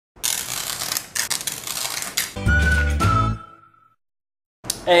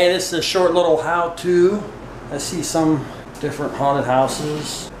Hey, this is a short little how-to. I see some different haunted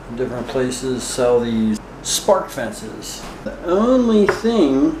houses, different places sell these spark fences. The only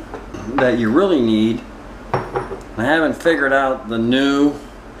thing that you really need, I haven't figured out the new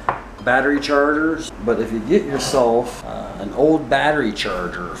battery chargers, but if you get yourself an old battery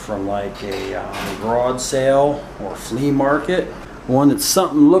charger from like a garage sale or flea market, one that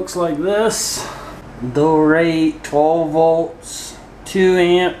something looks like this, dual rate, 12 volts, 2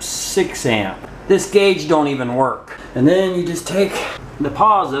 amps, 6 amp. This gauge don't even work. And then you just take the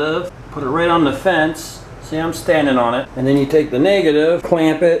positive, put it right on the fence. See, I'm standing on it. And then you take the negative,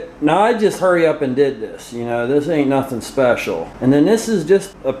 clamp it. Now I just hurry up and did this. You know, this ain't nothing special. And then this is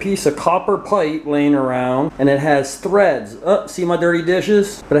just a piece of copper pipe laying around, and it has threads. Oh, see my dirty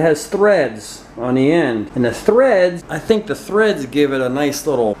dishes? But it has threads on the end. And the threads, I think the threads give it a nice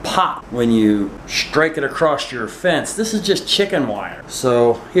little pop when you strike it across your fence. This is just chicken wire.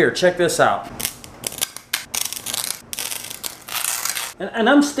 So here, check this out. And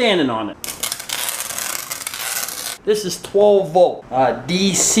I'm standing on it. This is 12 volt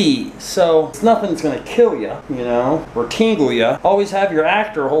DC, so nothing's gonna kill you, you know, or tingle you. Always have your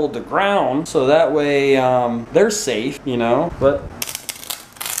actor hold the ground, so that way they're safe, you know. But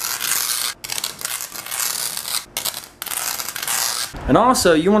and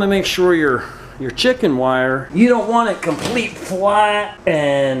also, you want to make sure your chicken wire, you don't want it complete flat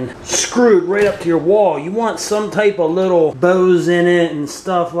and screwed right up to your wall. You want some type of little bows in it and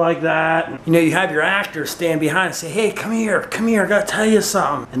stuff like that. You know, you have your actor stand behind and say, hey, come here, I gotta tell you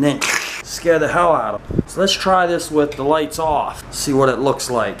something. And then scare the hell out of them. So let's try this with the lights off. See what it looks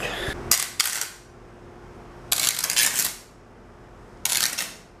like.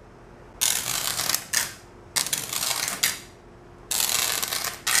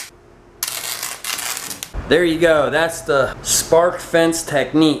 There you go, that's the spark fence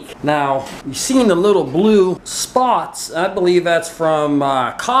technique. Now, you've seen the little blue spots. I believe that's from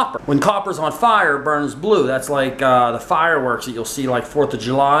copper. When copper's on fire, it burns blue. That's like the fireworks that you'll see like 4th of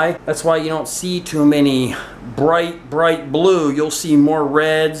July. That's why you don't see too many bright blue. You'll see more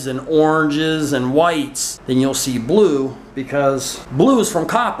reds and oranges and whites than you'll see blue, because blue is from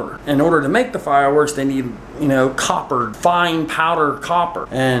copper. In order to make the fireworks, they need, you know, copper, fine powder copper.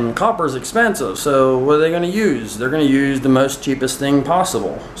 And copper is expensive, so what are they gonna use? They're gonna use the most cheapest thing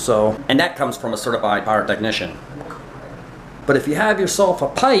possible. So, and that comes from a certified pyrotechnician. But if you have yourself a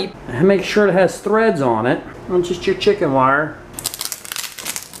pipe, and make sure it has threads on it, not just your chicken wire,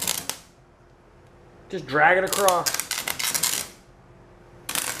 just drag it across.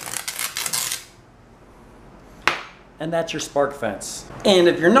 And that's your spark fence. And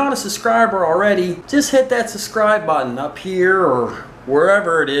if you're not a subscriber already, just hit that subscribe button up here or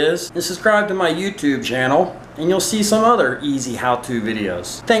wherever it is, and subscribe to my YouTube channel, and you'll see some other easy how-to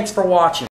videos. Thanks for watching.